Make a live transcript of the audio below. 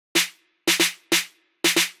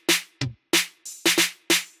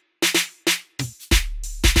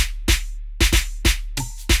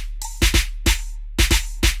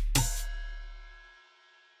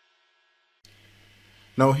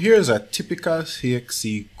Now here's a typical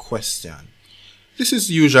CXC question. This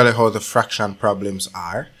is usually how the fraction problems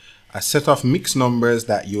are, a set of mixed numbers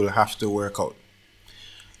that you'll have to work out.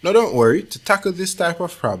 Now don't worry, to tackle this type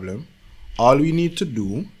of problem, all we need to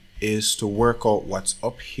do is to work out what's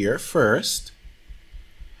up here first,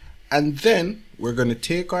 and then we're going to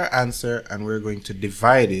take our answer and we're going to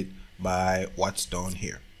divide it by what's down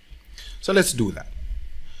here. So let's do that.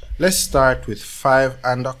 Let's start with 5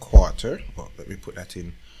 1/4. Well, let me put that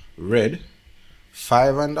in red.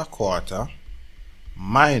 5 1/4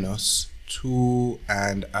 minus 2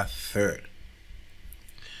 1/3.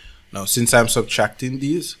 Now, since I'm subtracting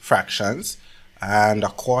these fractions and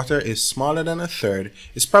 1/4 is smaller than 1/3,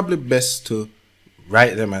 it's probably best to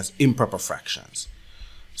write them as improper fractions.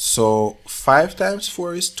 So 5 times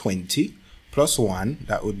 4 is 20 plus 1,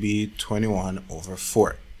 that would be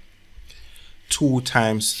 21/4. 2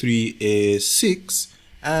 times 3 is 6,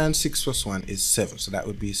 and 6 plus 1 is 7, so that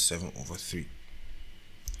would be 7/3.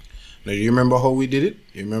 Now, do you remember how we did it?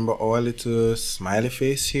 You remember our little smiley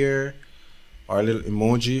face here, our little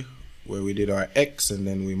emoji where we did our x and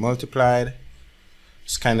then we multiplied?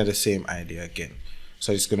 It's kind of the same idea again.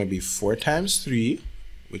 So it's going to be 4 times 3,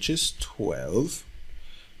 which is 12,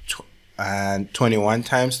 and 21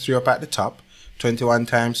 times 3 up at the top. 21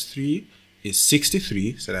 times 3 is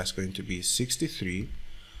 63, so that's going to be 63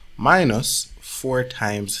 minus 4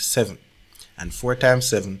 times 7, and 4 times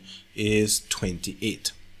 7 is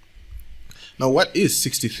 28. Now, what is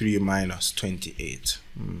 63 minus 28?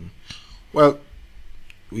 Well,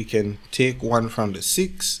 we can take 1 from the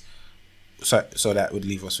 6, so that would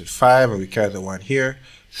leave us with 5, and we carry the 1 here.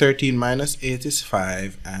 13 minus 8 is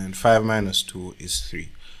 5, and 5 minus 2 is 3.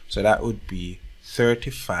 So that would be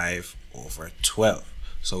 35/12.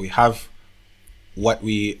 So we have what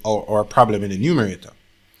our problem in the numerator.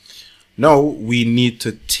 Now we need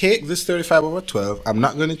to take this 35/12. I'm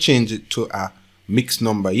not going to change it to a mixed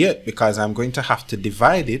number yet because I'm going to have to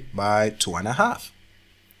divide it by 2 1/2.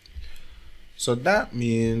 So that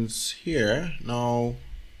means here now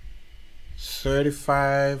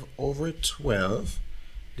 35/12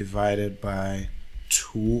 divided by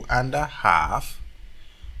 2 1/2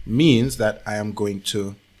 means that I am going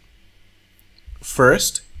to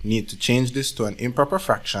first need to change this to an improper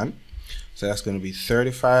fraction. So that's going to be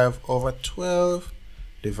 35/12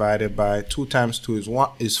 divided by 2 times 2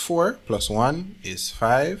 is 4 plus 1 is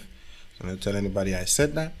 5. So I'm not tell anybody I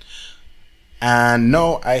said that. And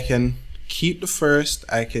now I can keep the first,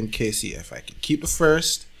 I can KCF. I can keep the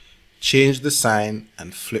first, change the sign,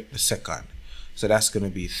 and flip the second. So that's going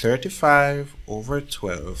to be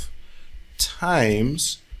 35/12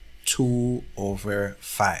 times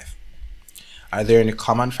 2/5. Are there any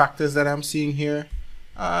common factors that I'm seeing here?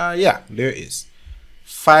 Yeah, there is.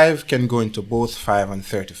 5 can go into both 5 and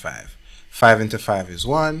 35. 5 into 5 is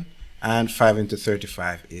 1, and 5 into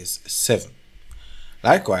 35 is 7.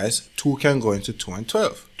 Likewise, 2 can go into 2 and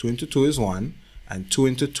 12. 2 into 2 is 1, and 2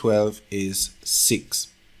 into 12 is 6.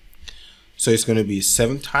 So it's going to be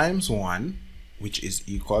 7 times 1, which is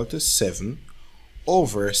equal to 7,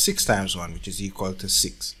 over 6 times 1, which is equal to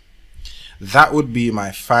 6. That would be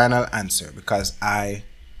my final answer because I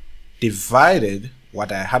divided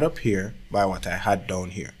what I had up here by what I had down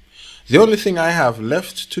here. The only thing I have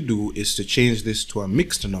left to do is to change this to a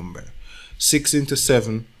mixed number. 6 into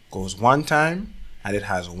 7 goes 1 time and it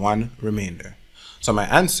has 1 remainder. So my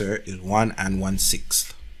answer is 1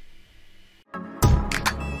 1/6.